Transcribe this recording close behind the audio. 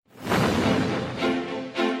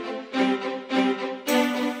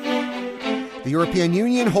European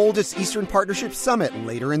Union holds its Eastern Partnership Summit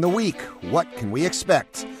later in the week. What can we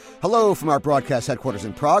expect? Hello from our broadcast headquarters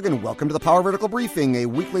in Prague, and welcome to the Power Vertical Briefing, a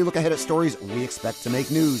weekly look ahead at stories we expect to make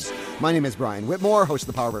news. My name is Brian Whitmore, host of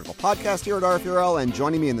the Power Vertical podcast here at RFERL, and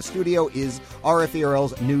joining me in the studio is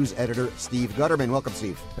RFERL's news editor, Steve Gutterman. Welcome,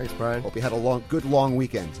 Steve. Thanks, Brian. Hope you had a good long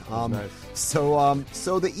weekend. Nice.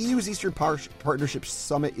 So the EU's Eastern Partnership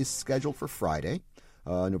Summit is scheduled for Friday,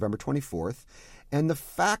 November 24th. And the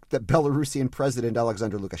fact that Belarusian President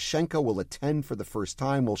Alexander Lukashenko will attend for the first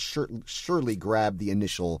time will surely grab the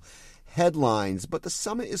initial headlines. But the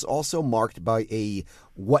summit is also marked by a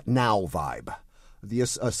what now vibe. The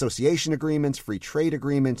association agreements, free trade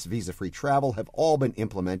agreements, visa-free travel have all been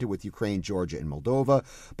implemented with Ukraine, Georgia, and Moldova,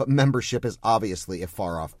 but membership is obviously a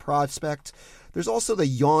far-off prospect. There's also the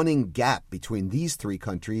yawning gap between these three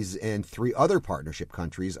countries and three other partnership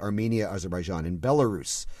countries, Armenia, Azerbaijan, and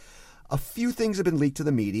Belarus. A few things have been leaked to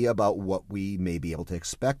the media about what we may be able to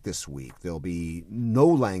expect this week. There'll be no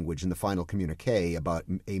language in the final communique about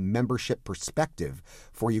a membership perspective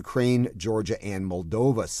for Ukraine, Georgia, and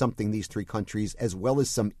Moldova, something these three countries, as well as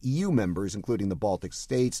some EU members, including the Baltic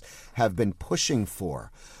states, have been pushing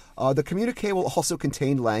for. The communique will also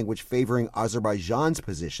contain language favoring Azerbaijan's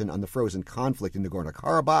position on the frozen conflict in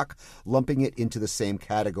Nagorno-Karabakh, lumping it into the same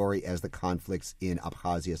category as the conflicts in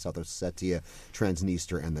Abkhazia, South Ossetia,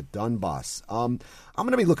 Transnistria, and the Donbass. I'm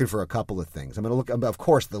going to be looking for a couple of things. I'm going to look, of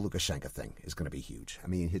course, the Lukashenko thing is going to be huge. I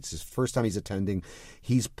mean, it's his first time he's attending.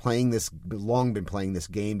 He's long been playing this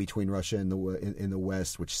game between Russia and the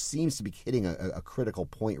West, which seems to be hitting a critical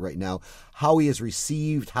point right now. How he is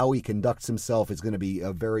received, how he conducts himself is going to be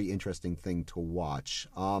a very interesting thing to watch.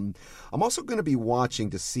 I'm also going to be watching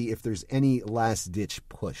to see if there's any last-ditch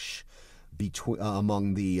push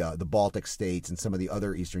among the Baltic states and some of the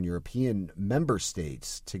other Eastern European member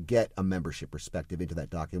states to get a membership perspective into that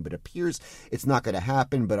document. But it appears it's not going to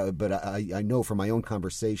happen. But I know from my own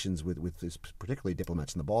conversations with particularly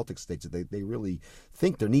diplomats in the Baltic states that they really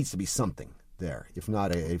think there needs to be something there, if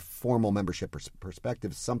not a formal membership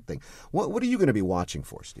perspective, something. What are you going to be watching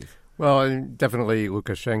for, Steve? Well, definitely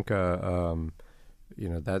Lukashenko.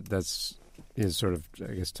 That's sort of,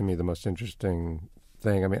 I guess, to me the most interesting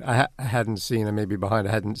thing. I mean, I hadn't seen, I may be behind,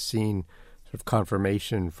 I hadn't seen sort of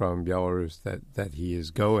confirmation from Belarus that he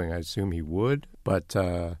is going. I assume he would, but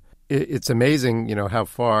it's amazing, how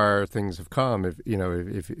far things have come.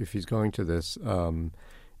 If he's going to this,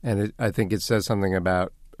 I think it says something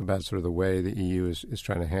about sort of the way the EU is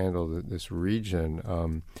trying to handle this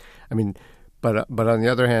region. But on the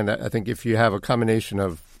other hand, I think if you have a combination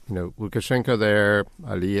of Lukashenko there,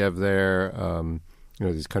 Aliyev there,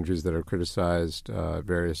 these countries that are criticized at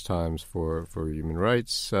various times for human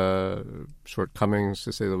rights shortcomings,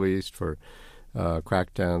 to say the least, for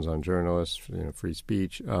crackdowns on journalists, free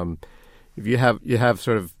speech. If you have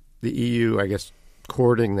sort of the EU, I guess,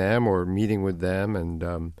 courting them or meeting with them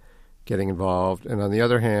and getting involved, and on the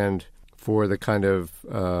other hand, for the kind of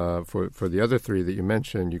for the other three that you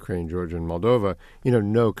mentioned, Ukraine, Georgia, and Moldova,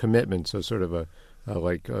 no commitment, so sort of a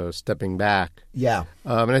stepping back. Yeah,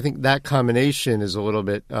 and I think that combination is a little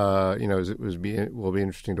bit, will be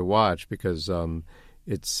interesting to watch because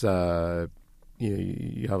it's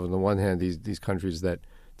you have on the one hand these countries that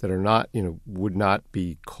are not would not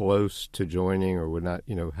be close to joining or would not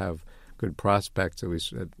have good prospects, at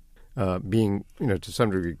least being to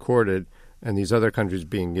some degree courted. And these other countries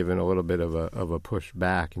being given a little bit of a push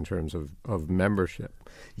back in terms of membership.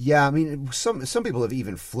 Yeah, I mean, some people have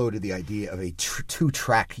even floated the idea of a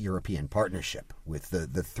two-track European partnership with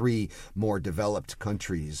the three more developed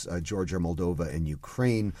countries, Georgia, Moldova, and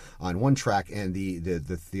Ukraine, on one track, and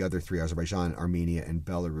the other three, Azerbaijan, Armenia, and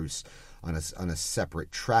Belarus, on a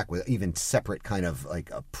separate track with even separate kind of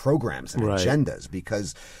programs and agendas,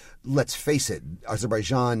 because let's face it,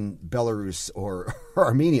 Azerbaijan, Belarus, or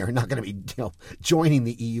Armenia are not going to be joining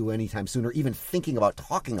the EU anytime soon, or even thinking about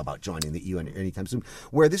talking about joining the EU anytime soon,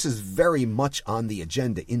 where this is very much on the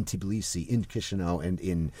agenda in Tbilisi, in Chisinau, and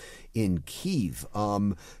in Kyiv.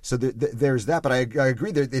 So there's that, but I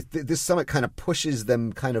agree that this summit kind of pushes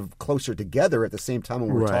them kind of closer together at the same time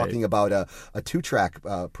when we're talking about a two-track,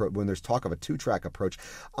 when there's talk of a two-track approach.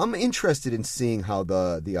 I'm interested in seeing how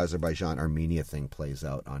the Azerbaijan-Armenia thing plays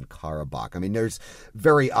out on Karabakh. I mean, there's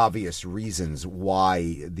very obvious reasons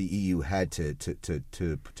why the EU had to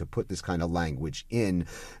put this kind of language in,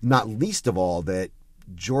 not least of all that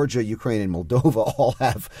Georgia, Ukraine, and Moldova all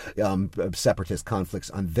have separatist conflicts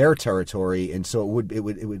on their territory, and so they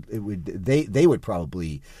would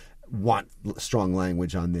probably want strong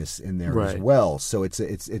language on this in there as Right. well. So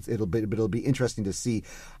it'll be interesting to see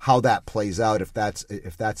how that plays out if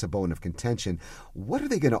that's a bone of contention. What are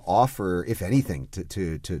they going to offer, if anything, to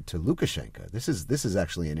Lukashenko? This is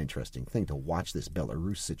actually an interesting thing to watch this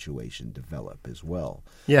Belarus situation develop as well.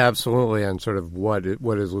 Yeah, absolutely. And sort of what is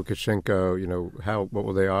Lukashenko? What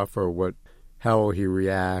will they offer? How will he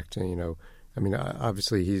react? And I mean,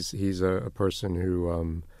 obviously he's a person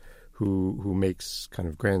who makes kind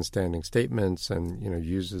of grandstanding statements and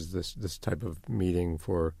uses this type of meeting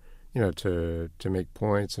for to make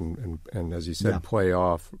points and as you said, play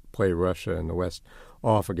Russia and the West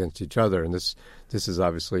off against each other, and this is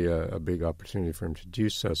obviously a big opportunity for him to do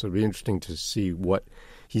so. So it'll be interesting to see what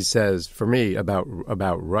he says, for me, about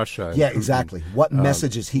Russia. Yeah, exactly. What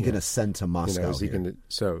message is he going to send to Moscow? Exactly.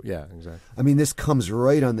 I mean, this comes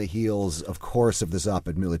right on the heels, of course, of the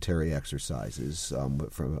Zapad military exercises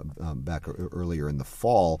from back earlier in the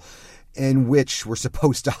fall, in which were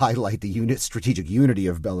supposed to highlight the strategic unity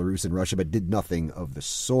of Belarus and Russia, but did nothing of the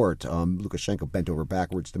sort. Lukashenko bent over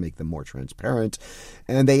backwards to make them more transparent,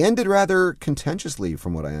 and they ended rather contentiously,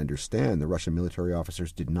 from what I understand. The Russian military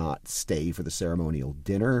officers did not stay for the ceremonial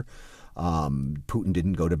dinner. Putin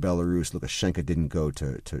didn't go to Belarus. Lukashenko didn't go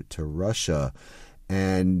to Russia.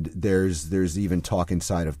 And there's even talk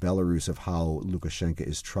inside of Belarus of how Lukashenko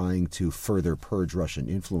is trying to further purge Russian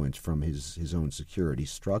influence from his own security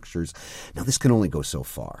structures. Now, this can only go so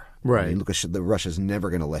far. Right. I mean, Russia's never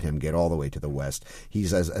going to let him get all the way to the West.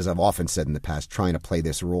 He's, as I've often said in the past, trying to play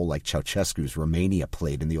this role like Ceausescu's Romania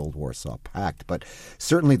played in the old Warsaw Pact. But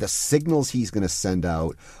certainly the signals he's going to send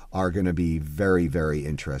out are going to be very, very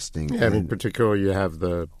interesting. Yeah, I mean, particularly you have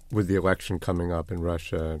with the election coming up in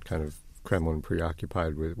Russia, kind of Kremlin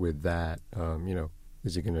preoccupied with that.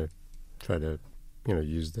 Is he going to try to,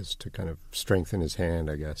 use this to kind of strengthen his hand,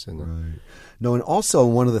 I guess? Right. No, and also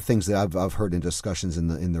one of the things that I've heard in discussions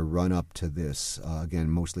in the run up to this,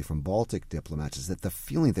 again, mostly from Baltic diplomats, is that the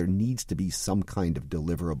feeling there needs to be some kind of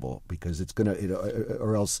deliverable, because it's going to,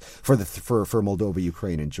 or else for Moldova,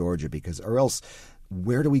 Ukraine, and Georgia, or else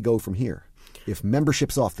where do we go from here? If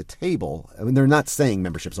membership's off the table, I mean, they're not saying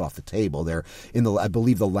membership's off the table. I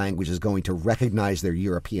believe the language is going to recognize their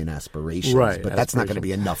European aspirations, right, but that's not going to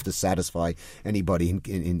be enough to satisfy anybody in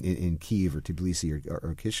Kyiv or Tbilisi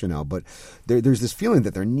or Chisinau. But there's this feeling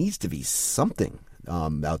that there needs to be something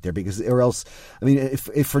out there, or else, I mean,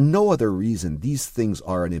 if for no other reason, these things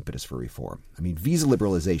are an impetus for reform. I mean, visa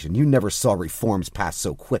liberalization, you never saw reforms pass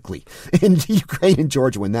so quickly in Ukraine and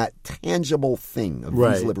Georgia when that tangible thing of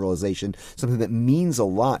visa liberalization, something that means a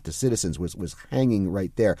lot to citizens, was hanging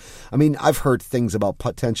right there. I mean, I've heard things about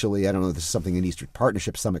potentially, I don't know if this is something an Eastern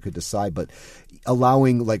Partnership Summit could decide, but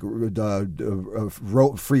allowing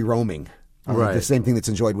free roaming. Right. The same thing that's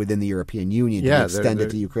enjoyed within the European Union to extend it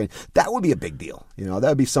to Ukraine. That would be a big deal. That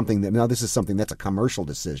would be something that, now this is something that's a commercial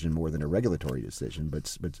decision more than a regulatory decision, but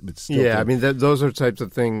still. Yeah, I mean, those are types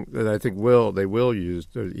of things that I think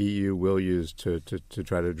the EU will use to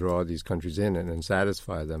try to draw these countries in and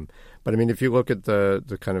satisfy them. But I mean, if you look at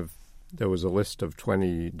the kind of, there was a list of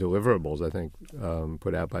 20 deliverables, I think,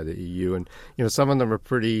 put out by the EU, and some of them are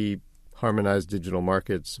pretty harmonized digital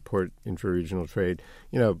markets, support intra-regional trade,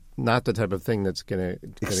 not the type of thing that's going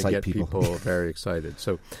to get people very excited.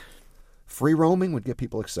 So free roaming would get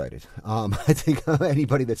people excited. I think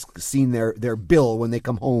anybody that's seen their bill when they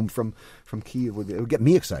come home from Kyiv would get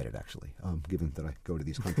me excited, actually, given that I go to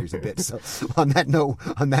these countries a bit. So on that note,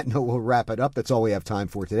 we'll wrap it up. That's all we have time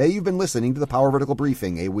for today. You've been listening to the Power Vertical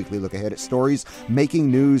Briefing, a weekly look ahead at stories making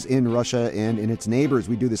news in Russia and in its neighbors.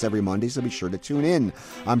 We do this every Monday, so be sure to tune in.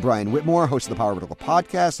 I'm Brian Whitmore, host of the Power Vertical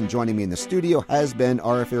Podcast, and joining me in the studio has been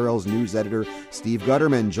RFRL's news editor, Steve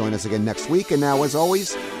Gutterman. Join us again next week. And now, as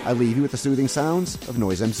always, I leave you with the soothing sounds of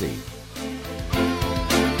Noise MC.